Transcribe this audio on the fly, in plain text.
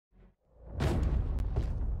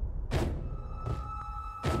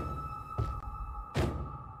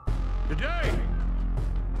Today,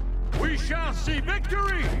 we shall see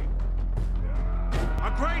victory!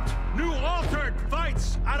 A great new Altered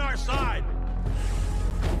fights at our side!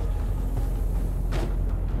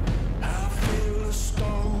 I feel a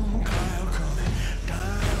storm cloud coming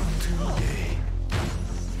down today.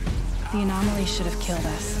 The anomaly should have killed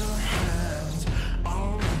us.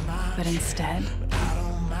 But instead,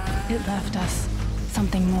 it left us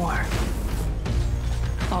something more.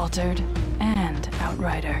 Altered and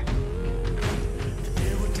Outrider.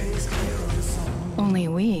 Only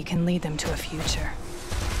we can lead them to a future.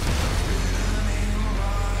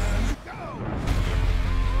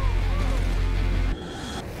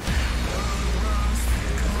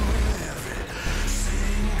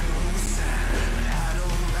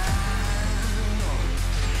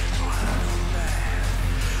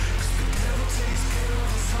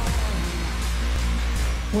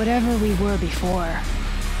 Whatever we were before,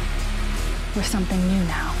 we're something new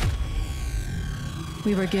now.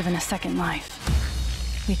 We were given a second life.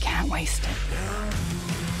 We can't waste it.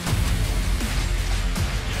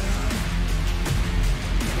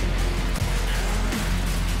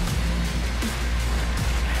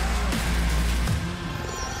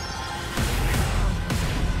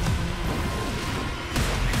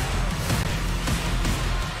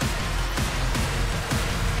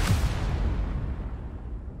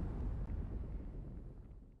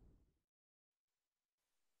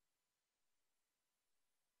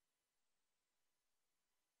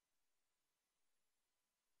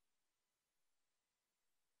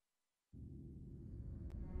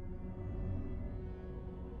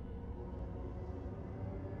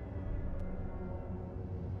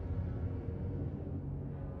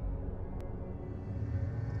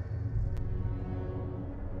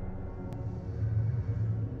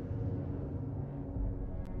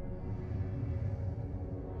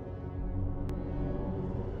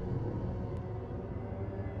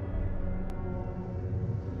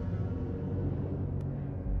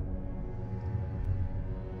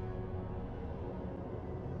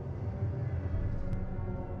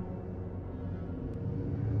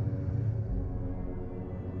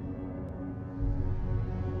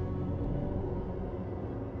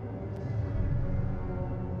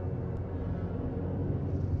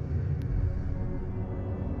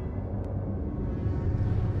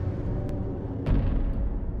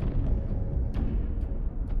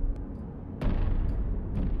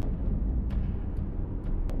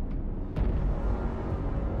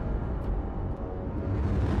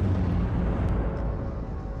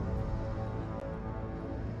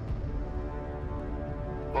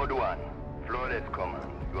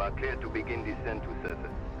 Cleared to begin descent to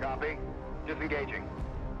surface. Copy. Disengaging.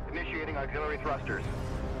 Initiating auxiliary thrusters.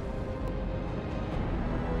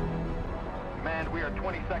 Command, we are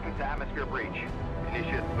 20 seconds to atmosphere breach.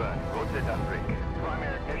 Initiate burn. Rotate on brake.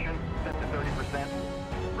 Primary ignition, set to 30%.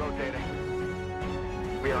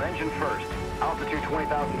 Rotating. We are engine first. Altitude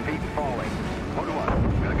 20,000 feet and falling. Mode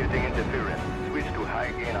 1. We are getting interference. Switch to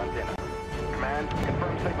high gain antenna. Command,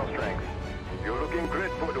 confirm signal strength. You're looking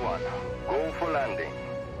great, Mode 1. Go for landing.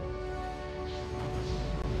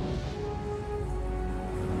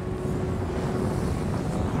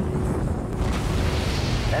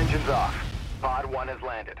 Engines off. Pod 1 has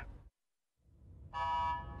landed.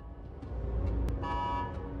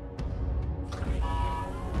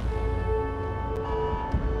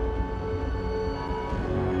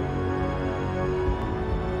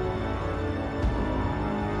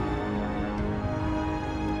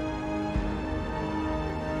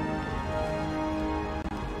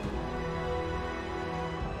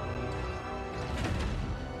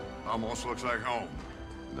 Almost looks like home.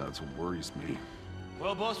 That's what worries me.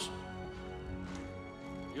 Well, boss,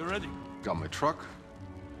 you ready? Got my truck.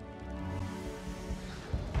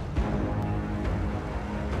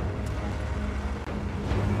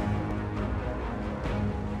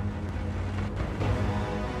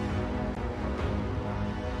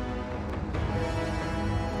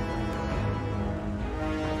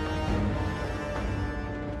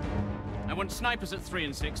 I want snipers at 3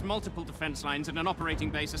 and 6, multiple defense lines, and an operating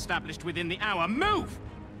base established within the hour. Move!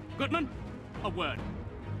 Goodman, a word.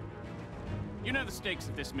 You know the stakes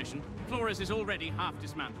of this mission. Flores is already half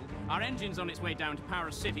dismantled. Our engine's on its way down to power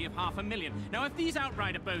a city of 500,000. Now, if these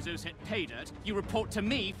Outrider bozos hit pay dirt, you report to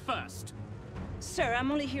me first. Sir,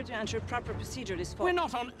 I'm only here to ensure proper procedure is followed. We're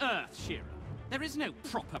not on Earth, Shearer. There is no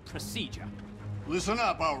proper procedure. Listen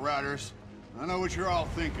up, Outriders. I know what you're all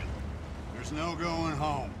thinking. There's no going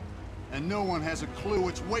home. And no one has a clue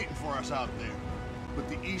what's waiting for us out there. But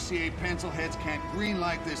the ECA pencilheads can't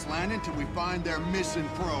greenlight this landing till we find their missing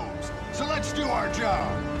probes. So let's do our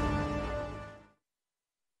job!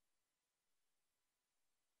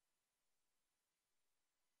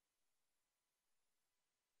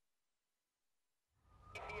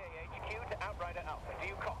 Outrider Alpha, do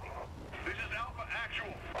you copy? This is Alpha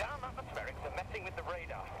Actual. Down atmospherics are messing with the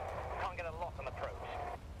radar. Can't get a lock on the probes.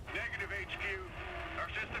 Negative, HQ. Our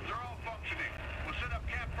systems are all functioning. We'll set up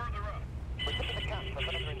camp further up. We're to the camp for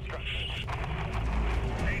further instructions.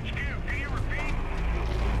 HQ, can you repeat?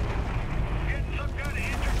 Getting some kind of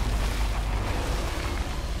injury.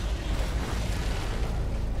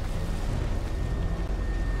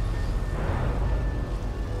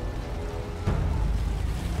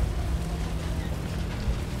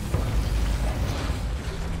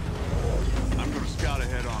 I'm gonna scout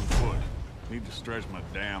ahead on foot. Need to stretch my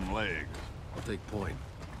damn legs. I'll take point.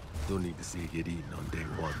 Don't need to see you get eaten on day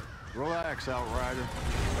one. Relax, Outrider.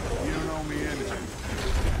 You don't owe me anything.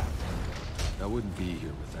 I wouldn't be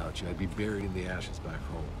here without you. I'd be buried in the ashes back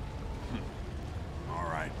home. All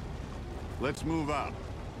right. Let's move out.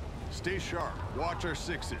 Stay sharp. Watch our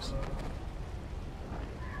sixes.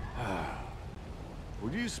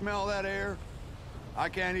 Would you smell that air? I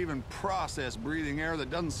can't even process breathing air that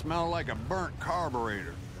doesn't smell like a burnt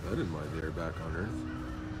carburetor. I didn't mind the air back on Earth.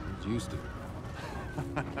 I was used to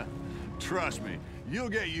it. Trust me, you'll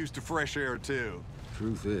get used to fresh air too.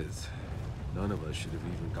 Truth is, none of us should have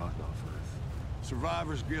even gotten off Earth.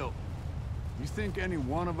 Survivor's guilt. You think any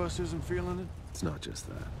one of us isn't feeling it? It's not just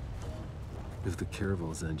that. If the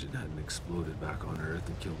Caravel's engine hadn't exploded back on Earth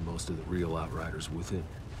and killed most of the real Outriders with it,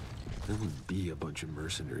 there wouldn't be a bunch of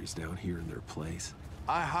mercenaries down here in their place.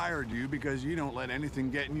 I hired you because you don't let anything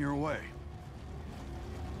get in your way.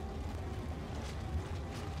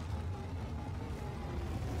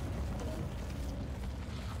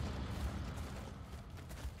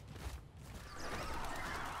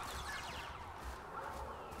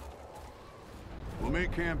 We'll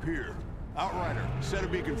make camp here. Outrider, set a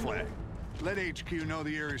beacon flag. Let HQ know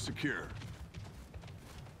the area's secure.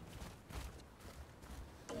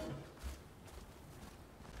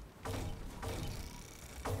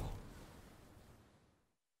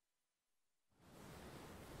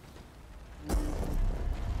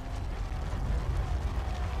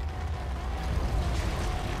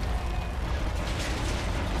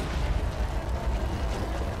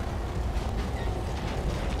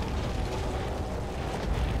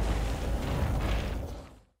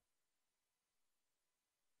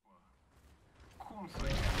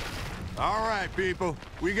 All right, people.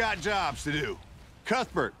 We got jobs to do.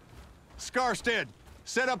 Cuthbert, Scarstead,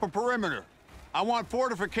 set up a perimeter. I want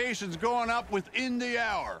fortifications going up within the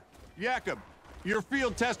hour. Jakob, you're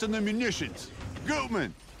field testing the munitions.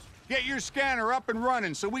 Gutman, get your scanner up and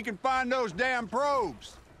running so we can find those damn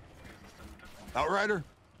probes. Outrider,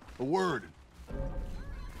 a word.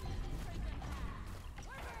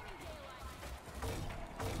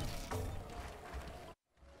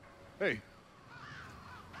 Hey.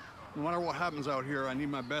 No matter what happens out here, I need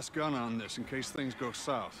my best gun on this in case things go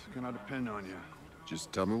south. Can I depend on you?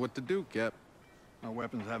 Just tell me what to do, Cap. Our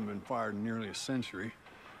weapons haven't been fired in nearly a century.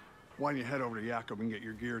 Why don't you head over to Jakob and get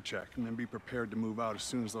your gear checked, and then be prepared to move out as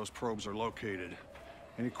soon as those probes are located.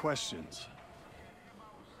 Any questions?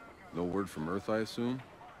 No word from Earth, I assume?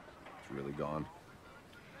 It's really gone.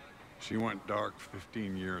 She went dark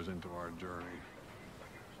 15 years into our journey.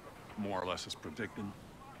 More or less as predicted.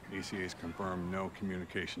 ACA's confirmed no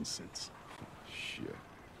communication since. Shit.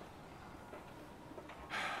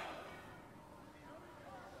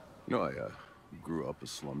 You know, I grew up a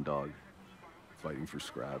slumdog, fighting for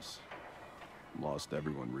scraps. Lost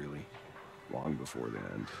everyone, really, long before the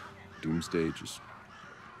end. Doomsday just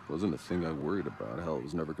wasn't a thing I worried about. Hell, I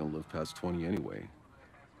was never gonna live past 20 anyway.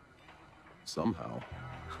 Somehow,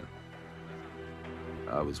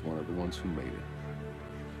 I was one of the ones who made it.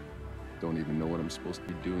 Don't even know what I'm supposed to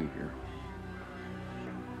be doing here.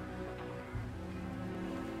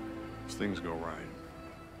 As things go right,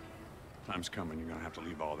 time's coming, you're gonna have to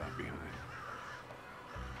leave all that behind.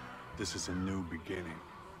 This is a new beginning.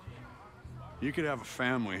 You could have a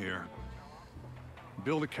family here.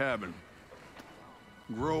 Build a cabin.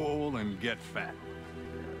 Grow old and get fat.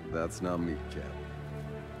 That's not me, Cap.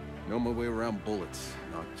 Know my way around bullets,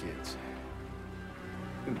 not kids.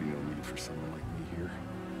 There'll be no need for someone like me here.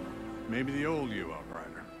 Maybe the old you,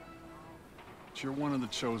 Outrider. But you're one of the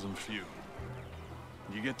chosen few.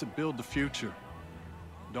 You get to build the future.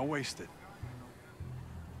 Don't waste it.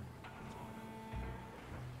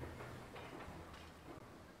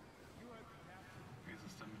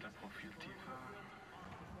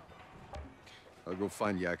 I'll go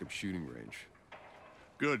find Jakob's shooting range.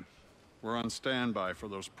 Good. We're on standby for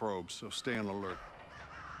those probes, so stay on alert.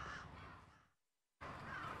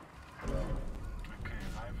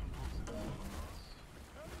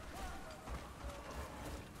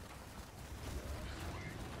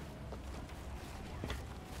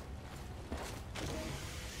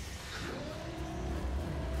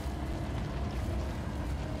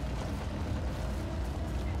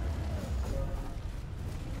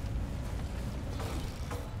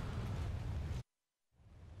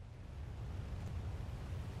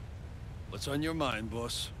 What's on your mind,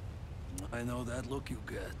 boss? I know that look you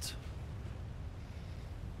get.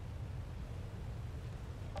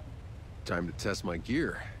 Time to test my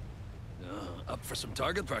gear. Up for some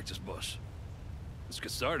target practice, boss. Let's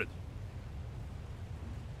get started.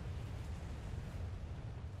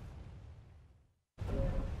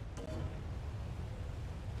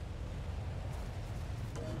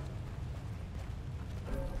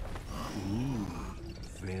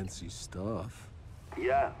 Fancy stuff.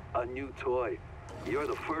 Yeah, a new toy. You're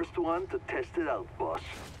the first one to test it out, boss.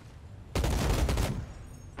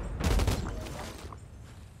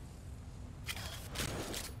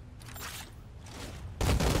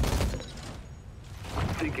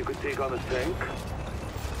 Think you could take on a tank?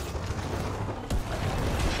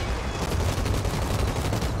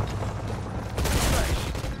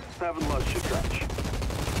 Nice. Haven't lost your touch.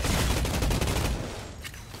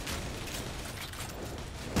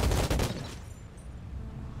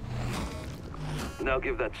 Now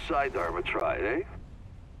give that sidearm a try, eh?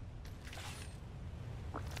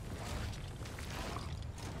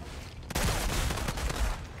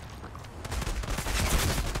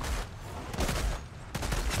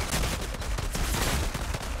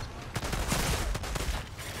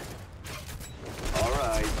 All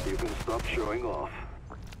right, you can stop showing off.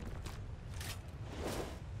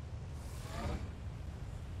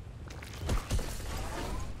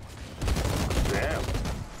 Damn.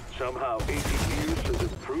 Somehow 80 years has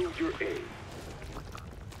improved your aim.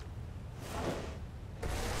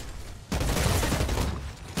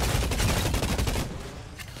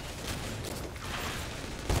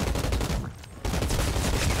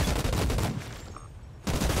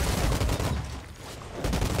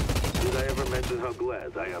 Did I ever mention how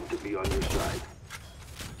glad I am to be on your side?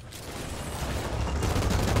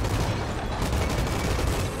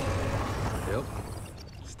 Yep.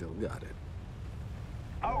 Still got it.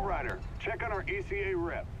 Outrider, check on our ECA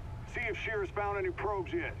rep. See if Shearer's found any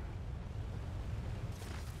probes yet.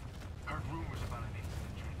 Heard rumors about an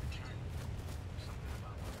incident during the journey. Something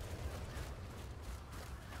about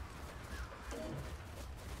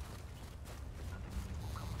nothing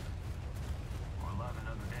will come of it. We're alive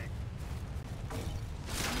another day.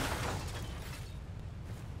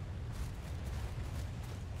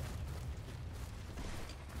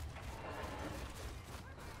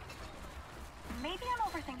 Maybe I'm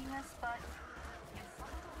overthinking this, but...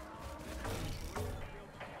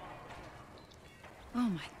 Oh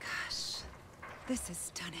my gosh. This is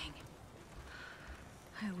stunning.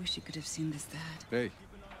 I wish you could have seen this, Dad. Hey.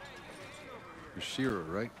 You're Shearer,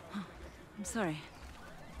 right? Oh, I'm sorry.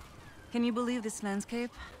 Can you believe this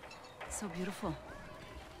landscape? It's so beautiful.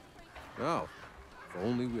 Oh. If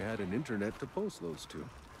only we had an internet to post those to.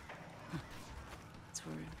 It's for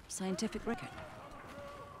scientific record.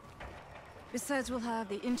 Besides, we'll have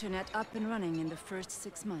the internet up and running in the first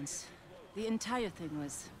 6 months. The entire thing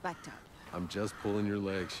was backed up. I'm just pulling your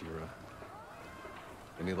leg, Shira.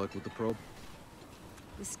 Any luck with the probe?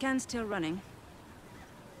 The scan's still running.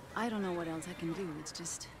 I don't know what else I can do, it's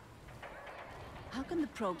just... How can the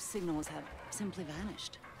probe signals have simply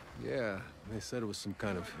vanished? Yeah, they said it was some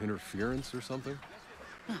kind of interference or something.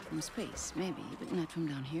 Not from space, maybe, but not from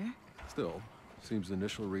down here. Still, seems the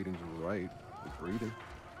initial readings were right, with breathing.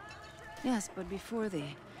 Yes, but before the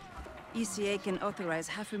ECA can authorize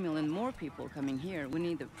 500,000 more people coming here, we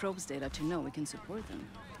need the probe's data to know we can support them.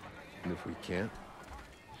 And if we can't?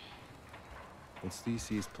 What's the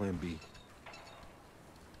ECA's plan B?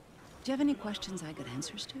 Do you have any questions I got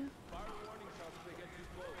answers to?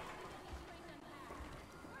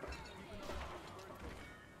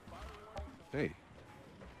 Hey,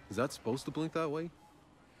 is that supposed to blink that way?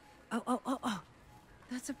 Oh.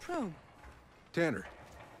 That's a probe. Tanner.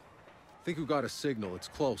 Think we got a signal. It's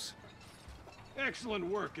close. Excellent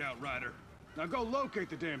work, Outrider. Now go locate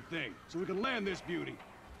the damn thing, so we can land this beauty.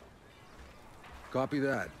 Copy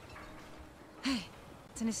that. Hey,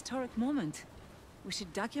 it's an historic moment. We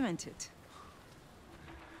should document it.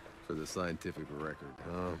 For the scientific record,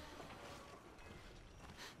 huh?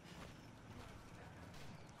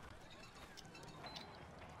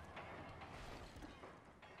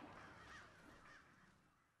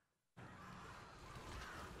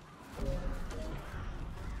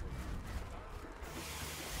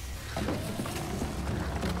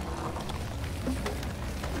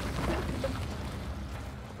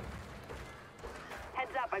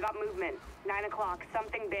 I got movement. 9 o'clock.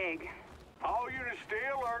 Something big. All units stay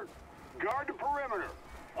alert. Guard the perimeter.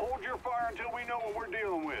 Hold your fire until we know what we're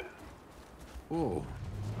dealing with. Whoa.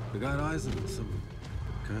 We got eyes on some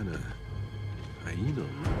kind of hyena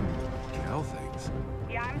cow things.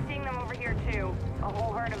 Yeah, I'm seeing them over here too. A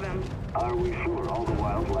whole herd of them. Are we sure all the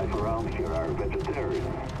while sounds like around here are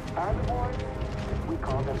vegetarians. Herbivores? We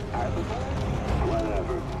call them herbivores?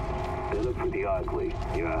 Whatever. They look pretty ugly,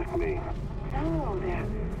 you ask me. No,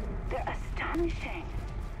 they're astonishing.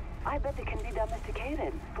 I bet they can be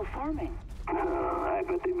domesticated for farming. I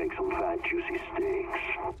bet they make some fat, juicy steaks.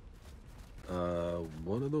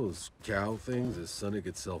 One of those cow things is sunning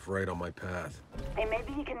itself right on my path. Hey,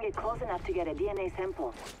 maybe you can get close enough to get a DNA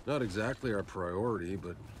sample. Not exactly our priority,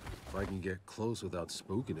 but if I can get close without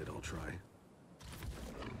spooking it, I'll try.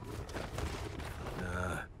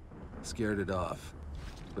 Nah, scared it off.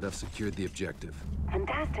 But I've secured the objective.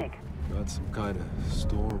 Fantastic. Got some kind of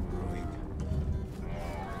storm brewing.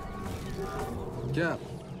 Cap,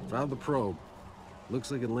 found the probe.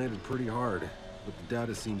 Looks like it landed pretty hard, but the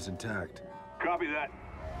data seems intact. Copy that.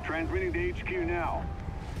 Transmitting to HQ now.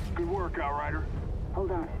 Good work, Outrider.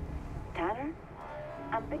 Hold on. Tanner?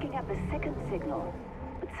 I'm picking up a second signal,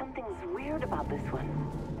 but something's weird about this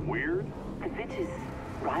one. Weird? The pitch is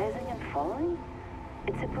rising and falling?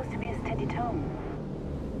 It's supposed to be a steady tone.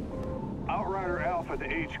 Outrider Alpha to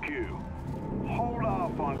HQ. Hold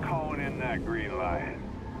off on calling in that green light.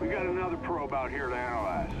 We got another probe out here to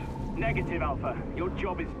analyze. Negative, Alpha. Your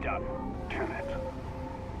job is done. Damn it.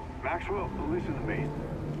 Maxwell, listen to me.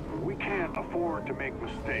 We can't afford to make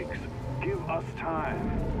mistakes. Give us time.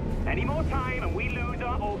 Any more time and we lose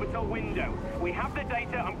our orbital window. We have the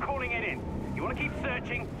data, I'm calling it in. You want to keep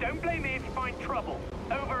searching? Don't blame me if you find trouble.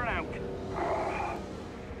 Over and out.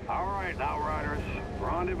 All right, Outriders.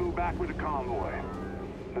 Rendezvous back with the convoy.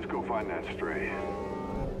 Let's go find that stray.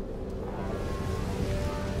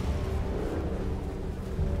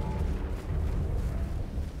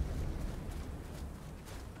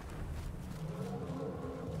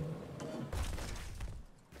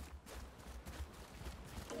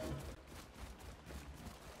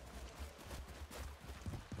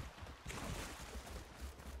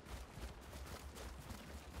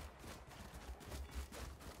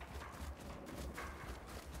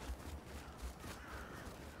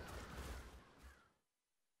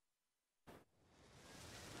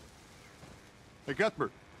 Hey,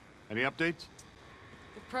 Cuthbert, any updates?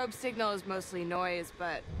 The probe signal is mostly noise,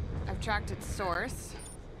 but I've tracked its source.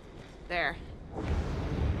 There.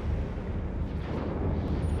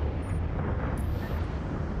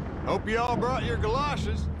 Hope you all brought your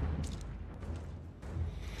galoshes.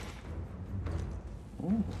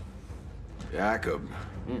 Jakob.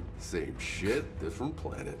 Same shit, different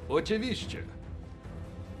planet. Oczywiście.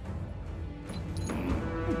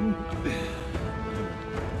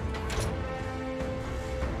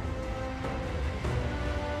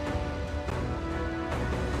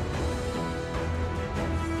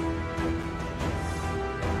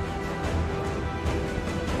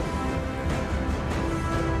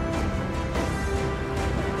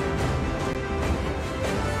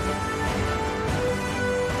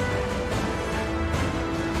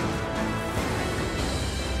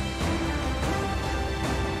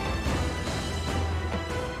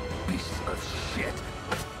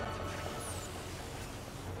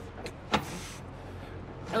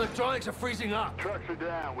 Electronics are freezing up. Trucks are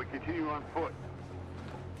down. We continue on foot.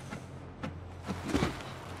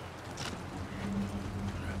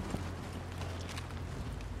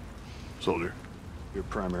 Soldier, your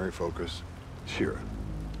primary focus, Shira.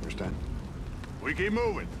 Understand? We keep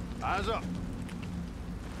moving. Eyes up.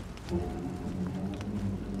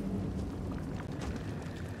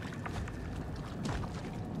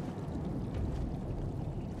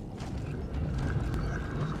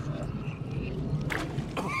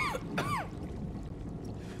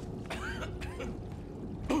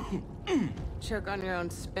 Choke on your own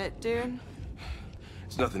spit, dude?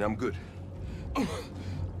 It's nothing, I'm good.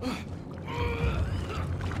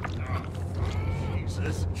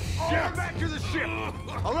 Jesus. Get back to the ship!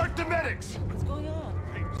 Alert the medics! What's going on?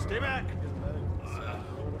 Hey, stay back!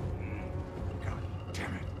 God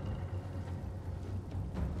damn it.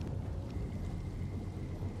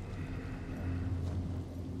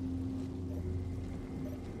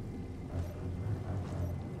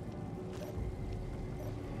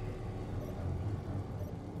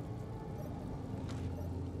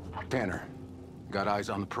 Tanner, got eyes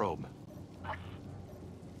on the probe.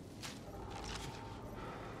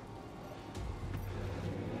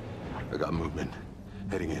 I got movement.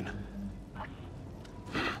 Heading in.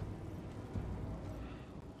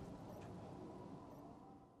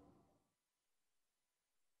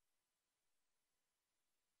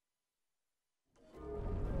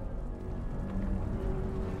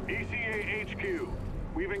 ECA HQ.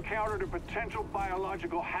 We've encountered a potential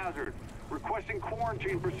biological hazard. Requesting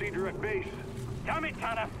quarantine procedure at base. Damn it,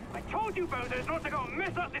 Tanner! I told you bozos not to go and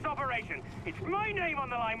mess up this operation! It's my name on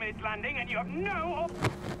the line when it's landing, and you have no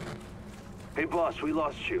Hey, boss, we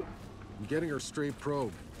lost you. I'm getting our straight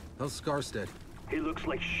probe. How's Scarstead? He looks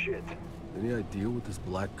like shit. Any idea what this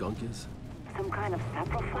black gunk is? Some kind of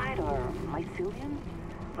saprophyte or mycelium?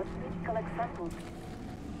 Let's collect samples.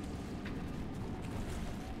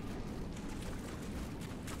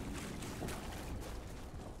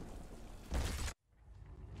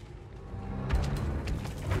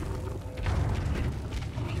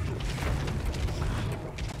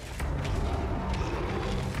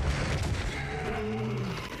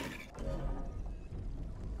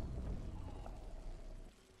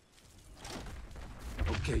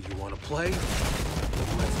 Okay, you wanna play? Let's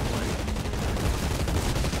play.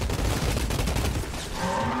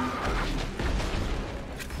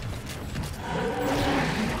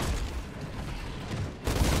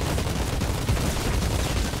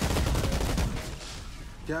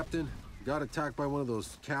 Captain, got attacked by one of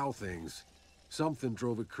those cow things. Something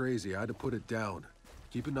drove it crazy. I had to put it down.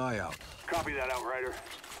 Keep an eye out. Copy that, Outrider.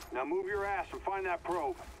 Now move your ass and find that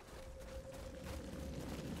probe.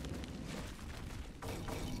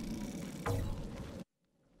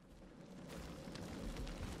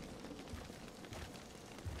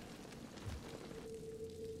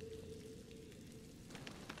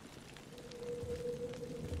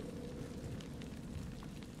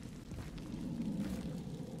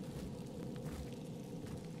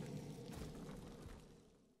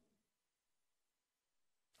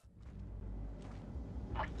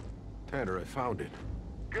 Tanner, I found it.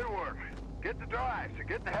 Good work. Get the drives and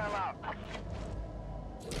get the hell out.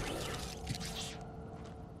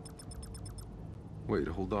 Wait,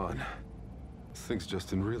 hold on. This thing's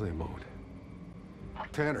just in relay mode.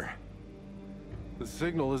 Tanner, the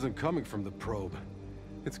signal isn't coming from the probe.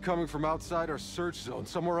 It's coming from outside our search zone,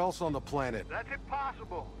 somewhere else on the planet. That's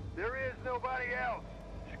impossible. There is nobody else.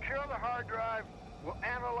 Secure the hard drive. We'll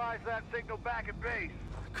analyze that signal back at base.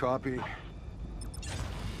 Copy.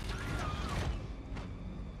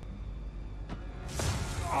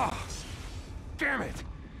 Ah, damn it!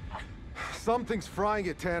 Something's frying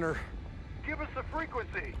it, Tanner. Give us the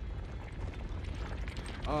frequency.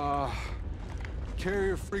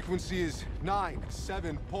 Carrier frequency is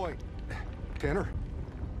 9.7 point. Tanner,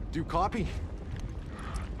 do you copy?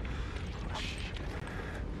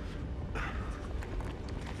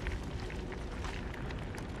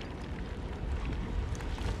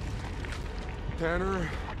 Tanner,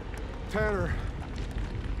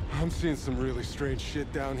 I'm seeing some really strange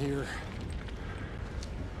shit down here.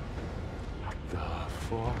 The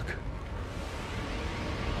fuck?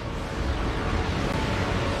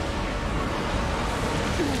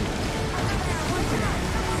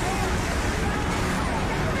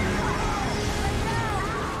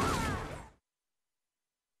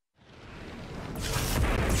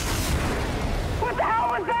 What the hell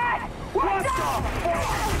was that? What the fuck?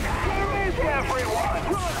 Where is everyone?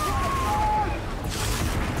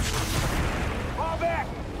 Fall back!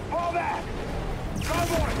 Fall back!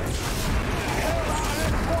 Convoy! Hell out of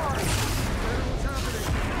this forest! What's happening?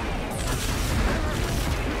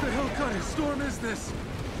 What the hell kind of storm is this?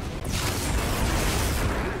 This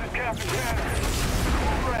is Captain Tanner.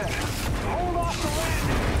 Cool red. Hold off the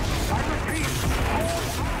landing. I repeat, hold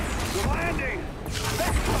off the landing.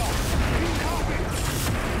 Let's go. You copy.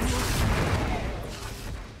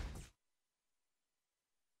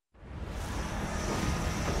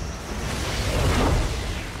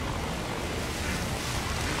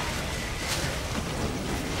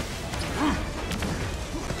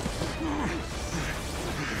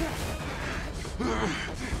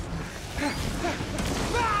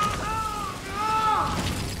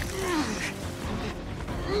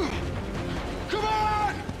 Come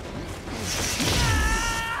on!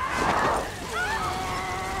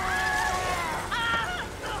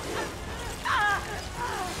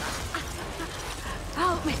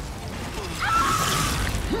 Help me!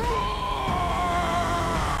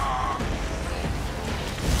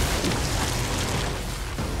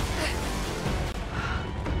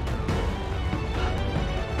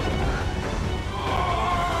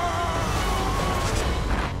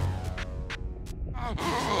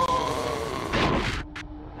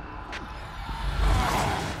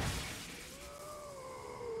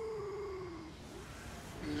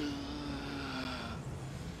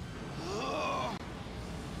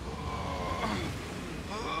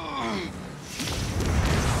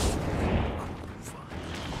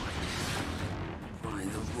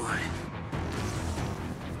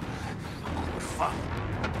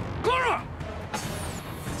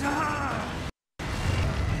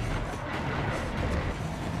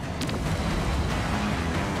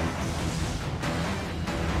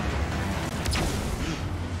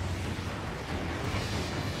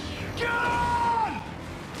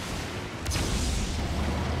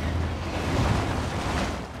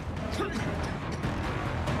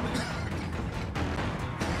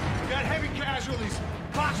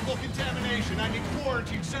 situation. I need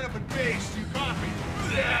quarantine set up at base. You copy?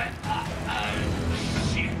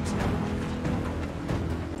 Shit.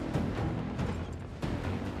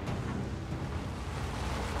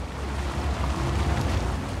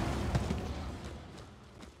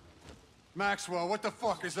 Maxwell, what the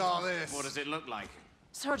fuck is all this? What does it look like?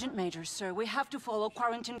 Sergeant Major, sir, we have to follow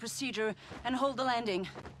quarantine procedure and hold the landing.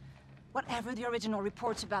 Whatever the original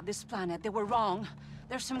reports about this planet, they were wrong.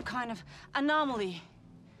 There's some kind of anomaly.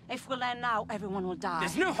 If we land now, everyone will die.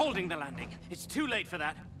 There's no holding the landing. It's too late for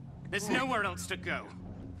that. There's nowhere else to go.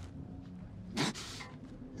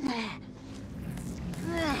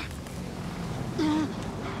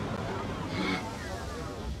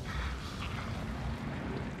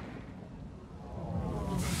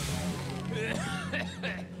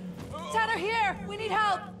 Tanner, here! We need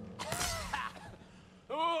help!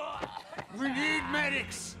 We need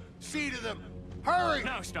medics! See to them! Hurry!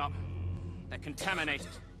 No, stop. They're contaminated.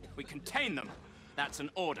 We contain them. That's an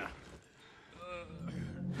order.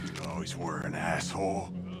 You always were an asshole.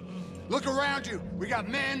 Look around you. We got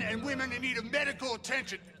men and women in need of medical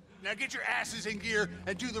attention. Now get your asses in gear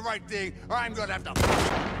and do the right thing, or I'm gonna have to...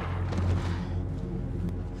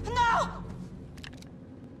 No!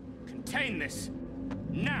 Contain this.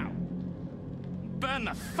 Now. Burn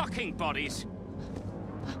the fucking bodies.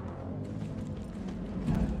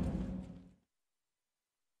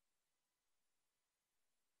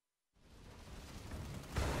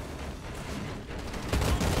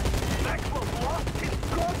 Maxwell's lost his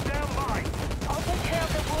goddamn mind! I'll take care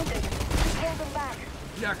of the wounded. Just hold them back.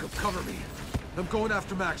 Jacob, cover me. I'm going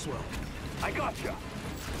after Maxwell. I gotcha!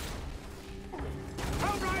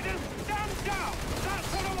 Outriders, stand down!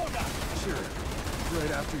 That's an order! Sure.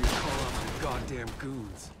 Right after you call off your goddamn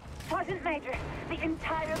goons. Sergeant Major, the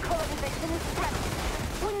entire colonization is threatened.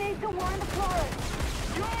 We need to warn the Flores.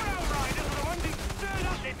 Your Outriders are the ones who stirred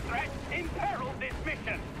up this threat, imperiled this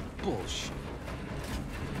mission. Bullshit.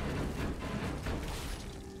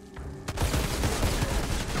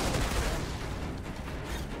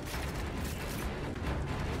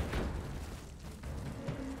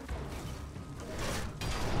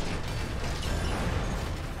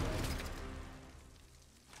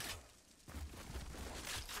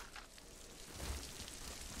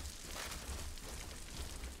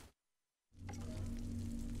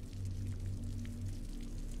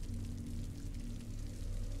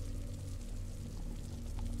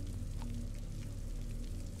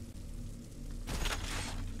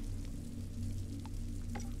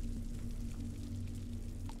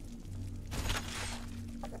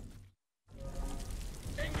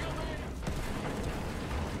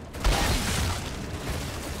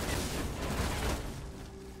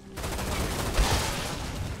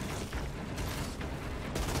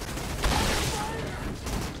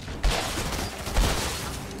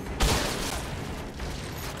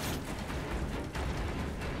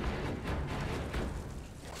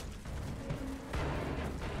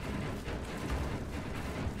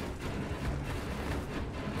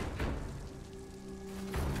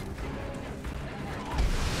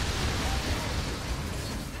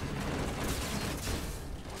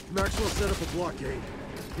 Maxwell set up a blockade.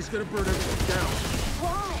 He's gonna burn everything down.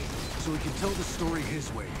 Why? So he can tell the story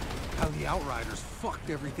his way. How the Outriders fucked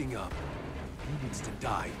everything up. He needs to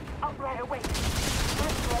die. Outrider, wait.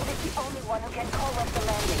 Maxwell is the only one who can call off the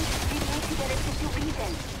landing. You need to get it into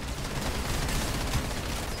reason.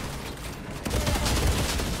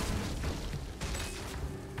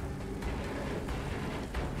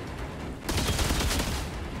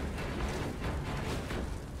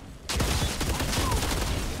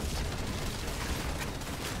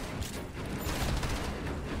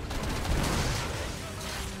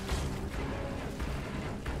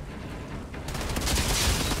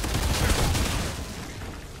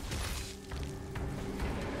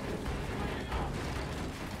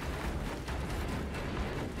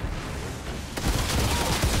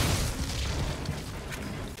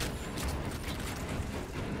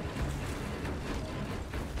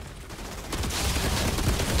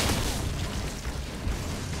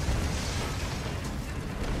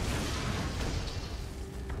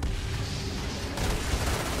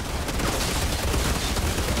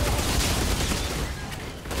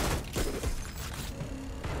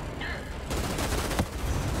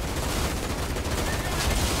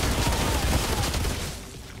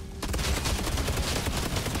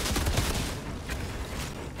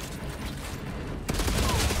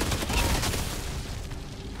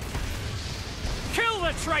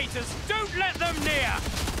 Traitors! Don't let them near!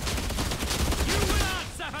 You will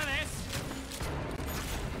answer for this!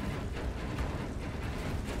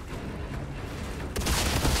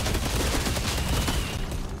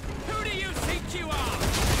 Who do you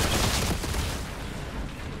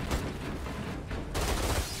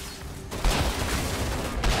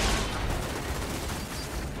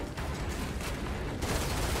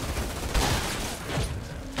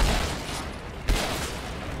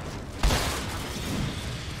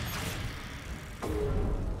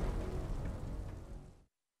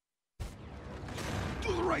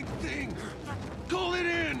right thing! Call it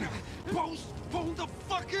in! Postpone the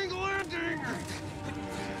fucking landing!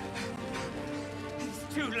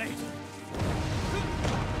 It's too late.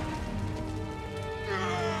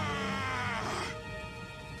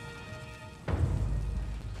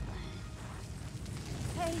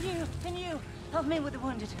 Hey, you! And you! Help me with the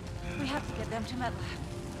wounded. We have to get them to med lab.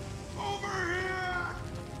 Over here!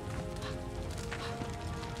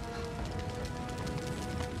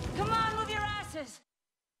 Come on, move your asses!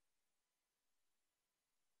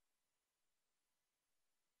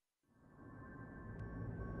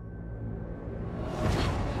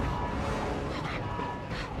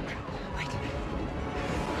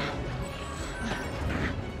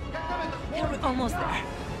 We're almost there.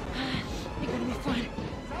 You're gonna be fine.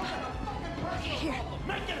 Okay, here.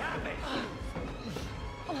 Make it happen!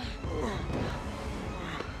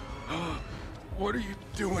 What are you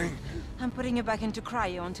doing? I'm putting you back into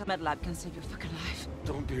cryo until MedLab can save your fucking life.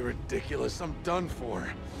 Don't be ridiculous. I'm done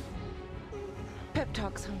for. Pep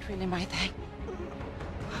talks aren't really my thing.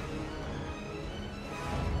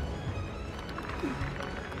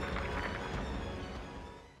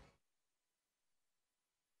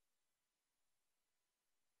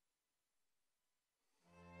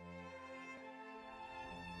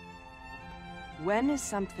 When is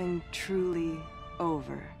something truly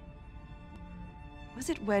over? Was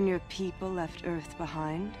it when your people left Earth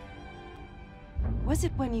behind? Was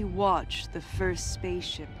it when you watched the first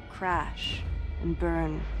spaceship crash and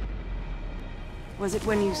burn? Was it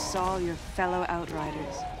when you saw your fellow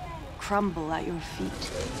Outriders crumble at your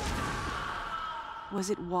feet? Was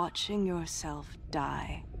it watching yourself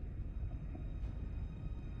die?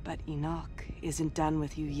 But Enoch isn't done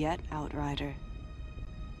with you yet, Outrider.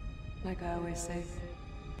 Like I always say,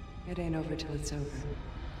 it ain't over till it's over.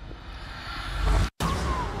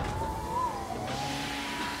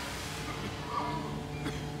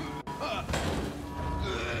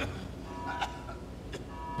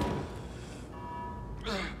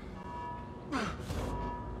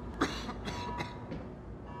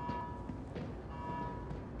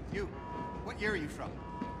 You, what year are you from?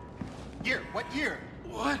 Year, what year?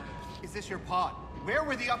 What? Is this your pod? Where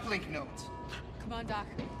were the uplink nodes? Come on, Doc.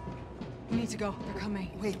 We need to go. They're coming.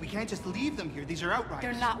 Wait, we can't just leave them here. These are Outriders.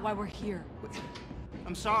 They're not why we're here.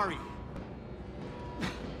 I'm sorry.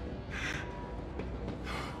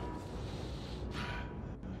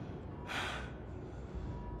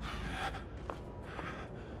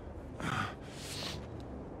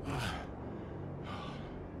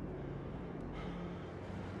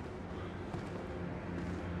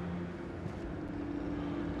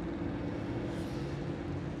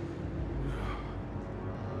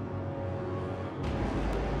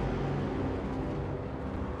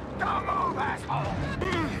 Don't move, asshole!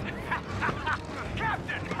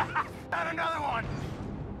 Captain! Not another one!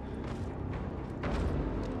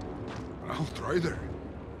 Outrider.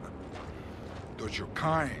 Thought your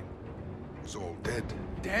kind was all dead.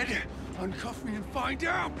 Dead? Uncuff me and find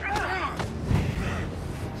out!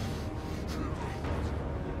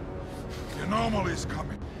 The anomaly's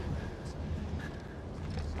coming.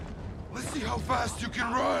 Let's see how fast you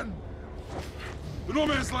can run. The no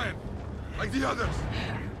man's land, like the others.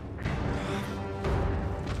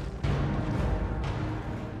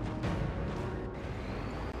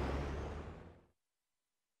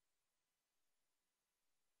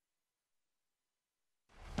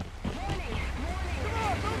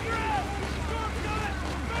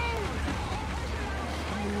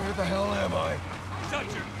 Where the hell am I? Shut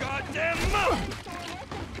your goddamn mouth!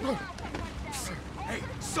 Hey,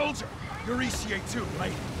 soldier! You're ECA too,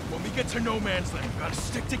 right? When we get to no man's land, we gotta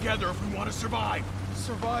stick together if we want to survive.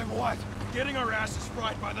 Survive what? Getting our asses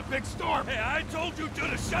fried by the big storm! Hey, I told you two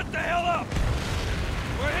to shut the hell up!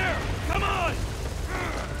 We're here! Come on!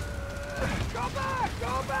 Go back!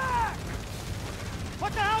 Go back!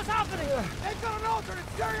 What the hell's happening? They've got an Aldrin and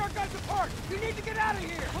tearing our guns apart! You need to get out of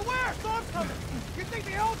here! But where? Storm's coming! You think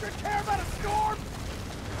the Aldrin care about a storm?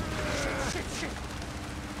 Shit!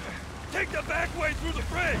 Take the back way through the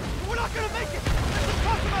bridge! We're not gonna make it! There's some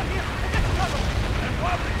talk about here! And get cover! And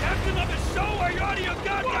rob the captain of his show while you're out of your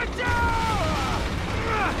goddamn... Watch out!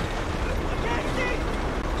 I can't see!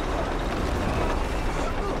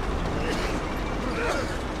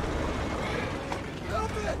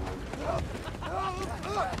 Help it!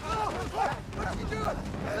 What's he doing?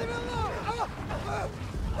 Leave me alone!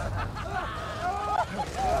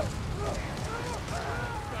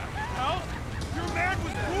 Hell? Your man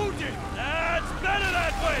was wounded! That's better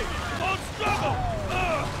that way! Won't struggle!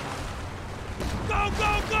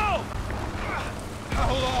 Go!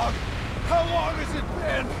 How long? How long has it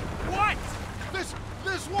been? What? This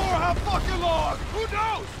This war how fucking long? Who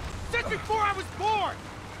knows? Since before I was born!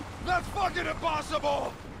 That's fucking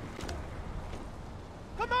impossible!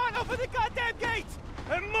 Come on, open the goddamn gates!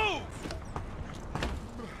 And move!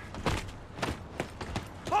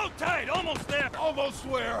 Hold tight, almost there! Almost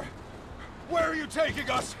where? Where are you taking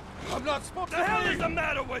us? I'm not supposed to be... The hell is the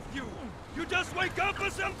matter with you? You just wake up or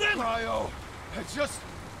something? Cryo, it's just...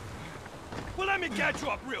 Well, let me catch you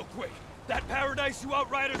up real quick. That paradise you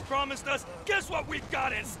Outriders promised us, guess what we've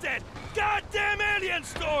got instead? Goddamn alien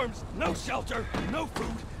storms! No shelter, no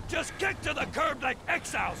food, just kicked to the curb like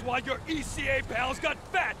exiles while your ECA pals got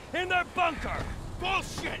fat in their bunker!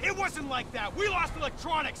 Bullshit! It wasn't like that! We lost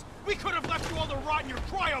electronics! We could have left you all to rot in your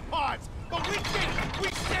cryopods! But we didn't!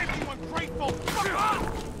 We saved you, ungrateful! Come on!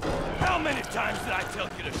 How many times did I tell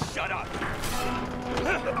you to shut up?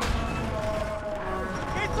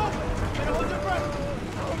 Gates open! And hold your breath!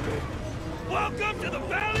 Welcome to the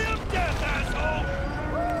Valley of Death, asshole!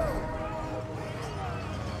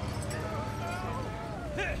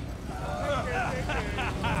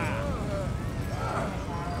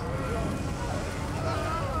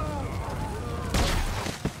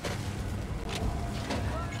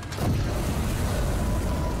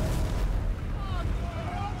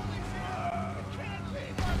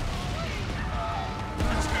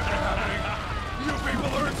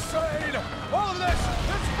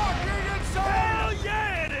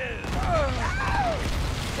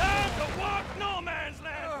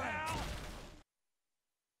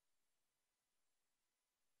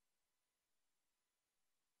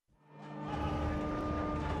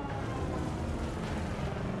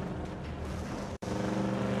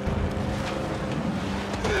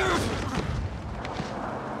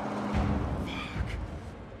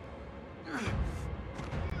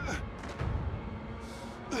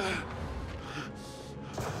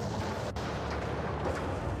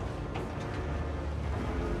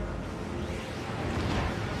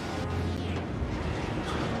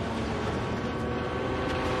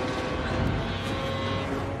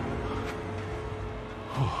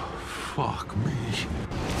 Fuck me.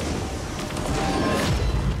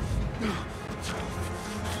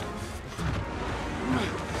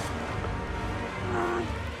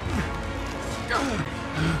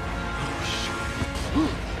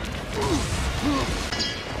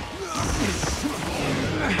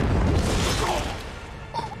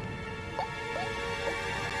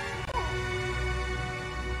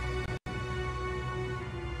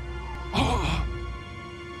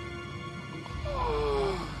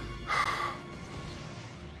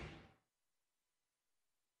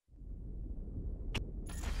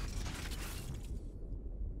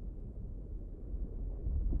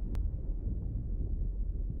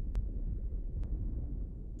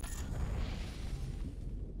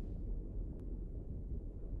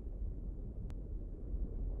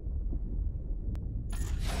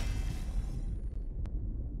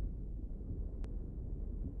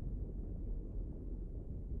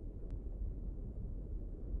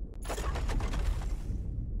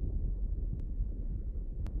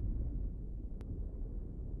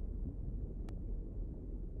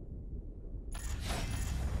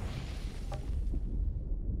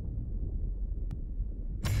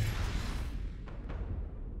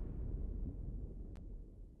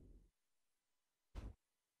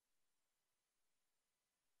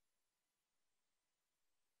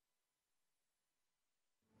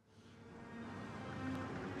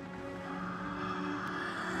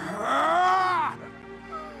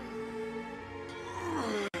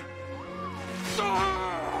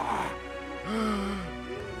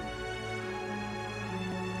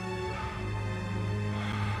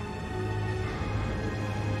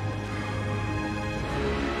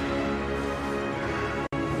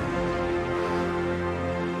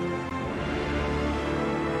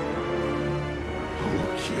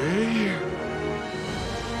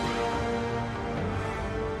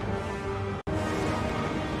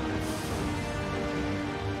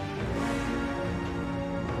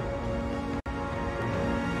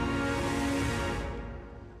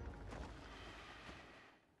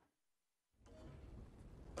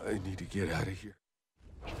 I need to get out of here.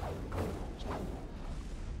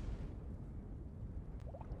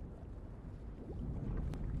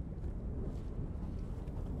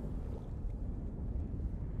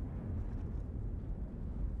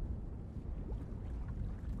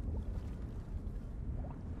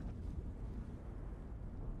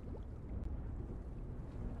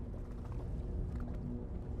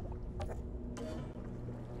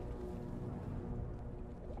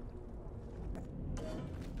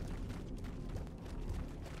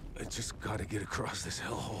 I just gotta get across this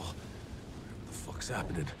hellhole. What the fuck's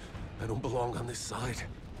happening? I don't belong on this side.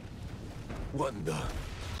 What in the...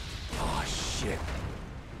 Oh, shit.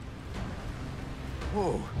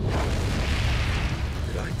 Whoa.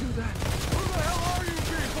 Did I do that? Who the hell are you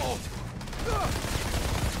people?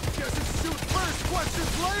 Guess it's shoot first,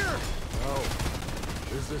 questions later! How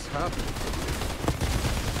is this happening to me?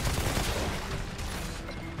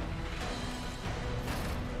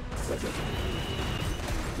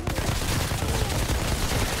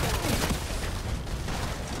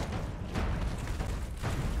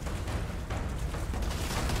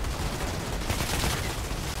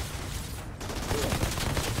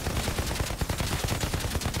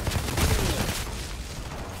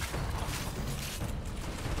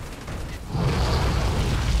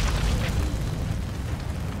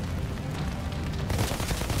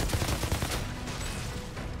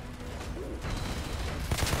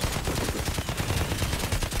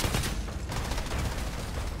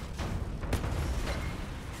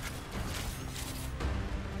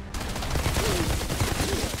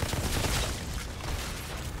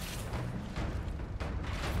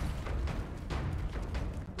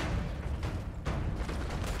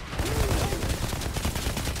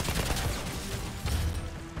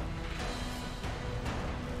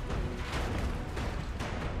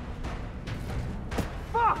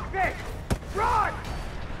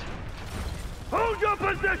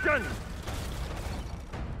 Position!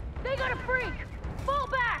 They got a freak! Fall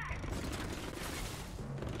back!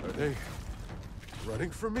 Are they running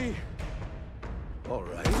from me? All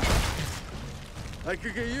right. I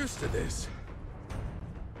could get used to this.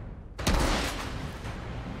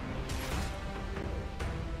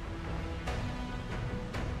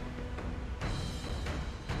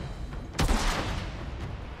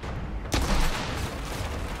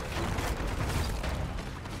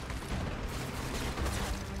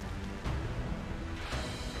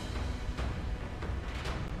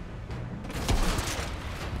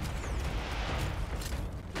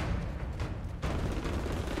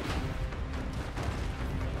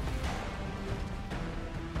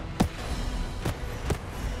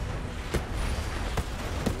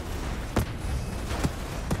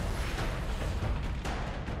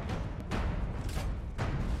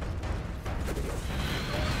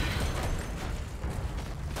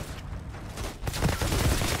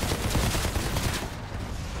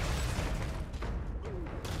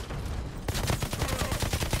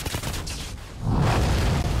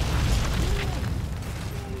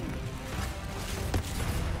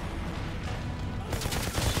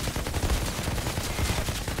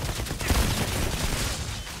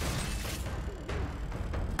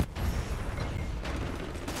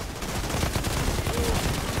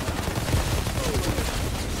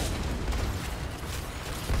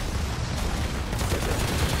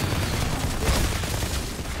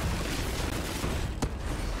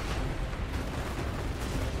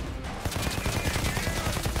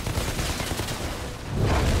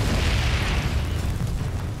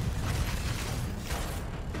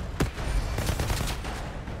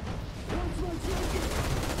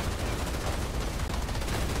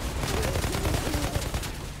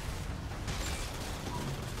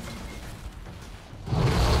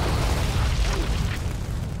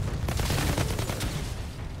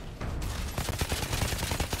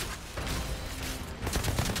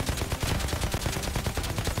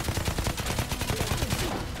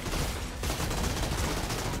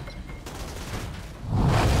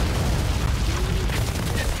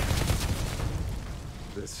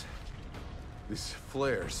 These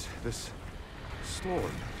flares, this storm.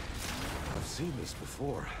 I've seen this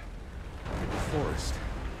before. In the forest.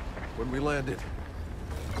 When we landed.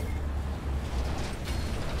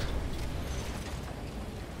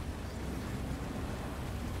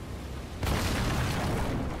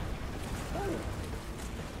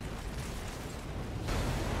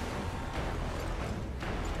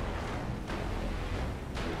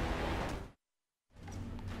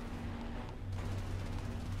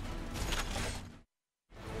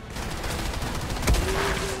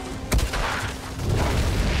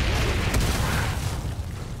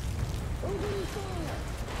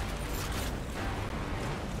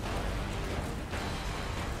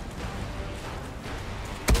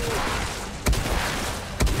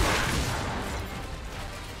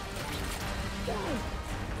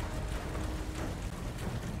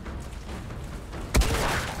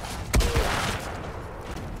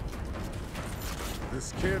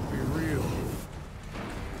 This can't be real.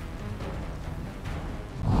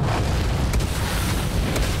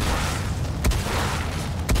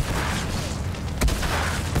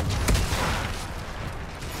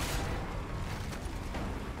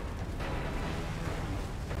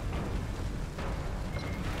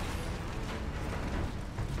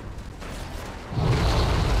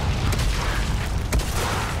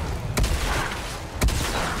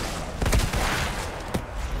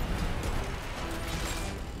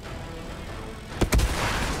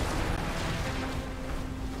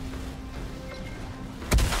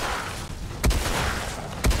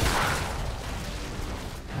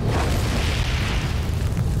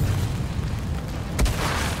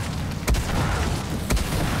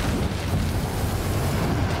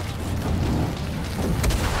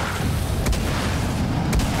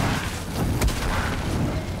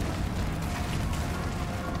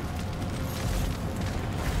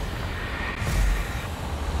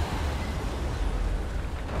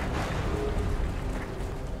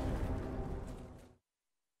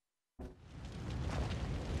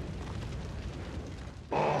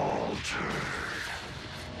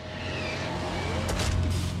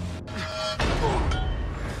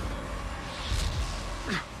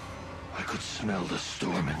 smell the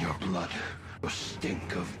storm in your blood, the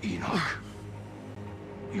stink of Enoch.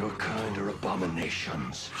 Your kind are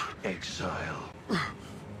abominations, exile.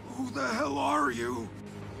 Who the hell are you?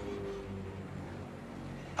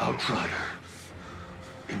 Outrider.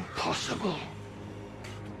 Impossible.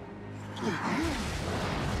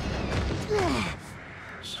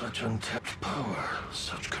 Such untapped power,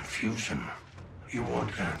 such confusion. You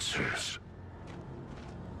want answers.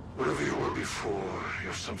 Whatever you were before,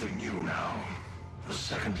 you're something new now. A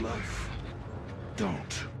second life.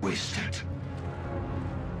 Don't waste it.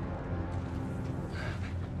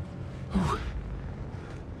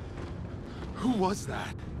 Who was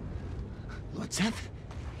that? Lord Seth?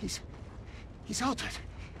 He's altered.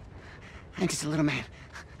 I'm just a little man.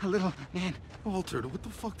 A little man. Altered? What the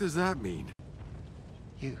fuck does that mean?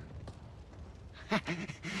 You.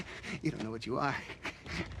 You don't know what you are.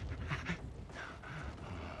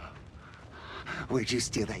 Where'd you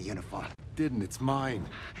steal that uniform? Didn't, it's mine.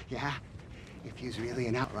 Yeah? If you's really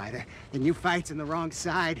an outrider, then you fights on the wrong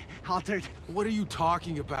side, Altered. What are you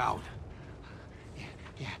talking about?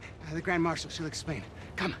 Yeah, the Grand Marshal, she'll explain.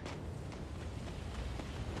 Come.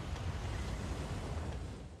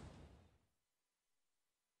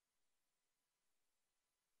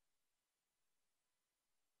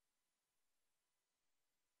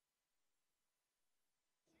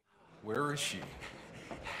 Where is she?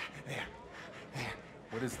 There.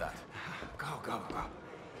 What is that? Go.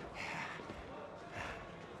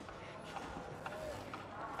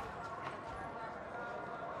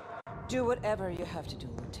 Do whatever you have to do,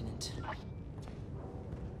 Lieutenant.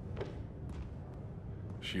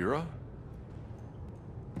 Shira?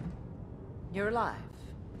 You're alive.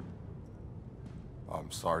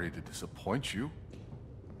 I'm sorry to disappoint you.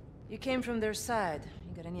 You came from their side.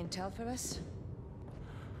 You got any intel for us?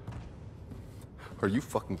 Are you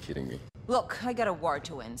fucking kidding me? Look, I got a war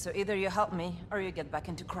to win, so either you help me, or you get back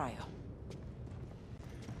into cryo.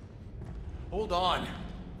 Hold on.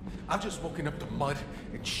 I've just woken up to mud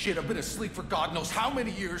and shit. I've been asleep for God knows how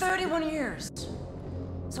many years. 31 years!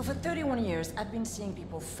 So for 31 years, I've been seeing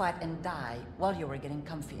people fight and die while you were getting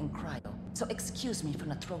comfy in cryo. So excuse me for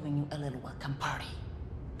not throwing you a little welcome party.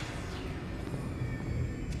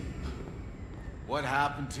 What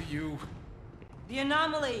happened to you? The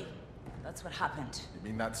anomaly! That's what happened. You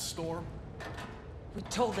mean that storm? We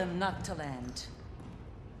told them not to land.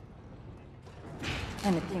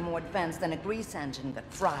 Anything more advanced than a grease engine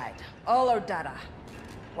got fried. All our data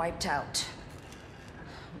wiped out.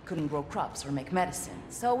 We couldn't grow crops or make medicine,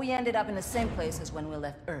 so we ended up in the same place as when we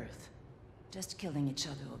left Earth. Just killing each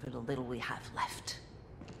other over the little we have left.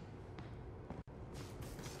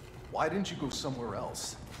 Why didn't you go somewhere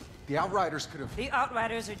else? The Outriders could have... The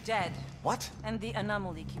Outriders are dead. What? And the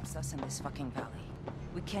anomaly keeps us in this fucking valley.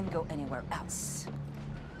 We can't go anywhere else.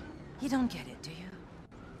 You don't get it, do you?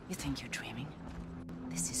 You think you're dreaming?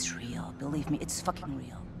 This is real. Believe me, it's fucking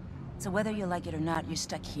real. So whether you like it or not, you're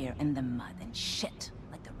stuck here in the mud and shit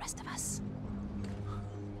like the rest of us.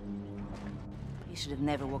 You should have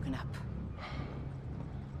never woken up.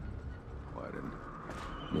 Well, I didn't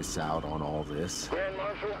miss out on all this. Grand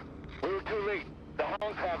Marshal, we were too late. The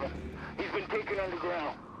Hounds have him. He's been taken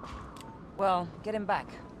underground. Well, get him back.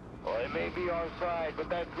 Well, it may be our side, but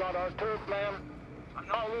that's not our turf, ma'am. I'm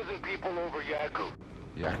not losing people over Yakub.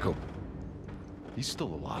 Yakub? He's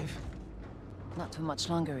still alive? Not for much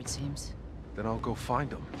longer, it seems. Then I'll go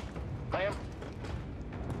find him. Ma'am?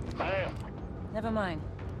 Ma'am? Never mind.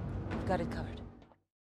 We've got it covered.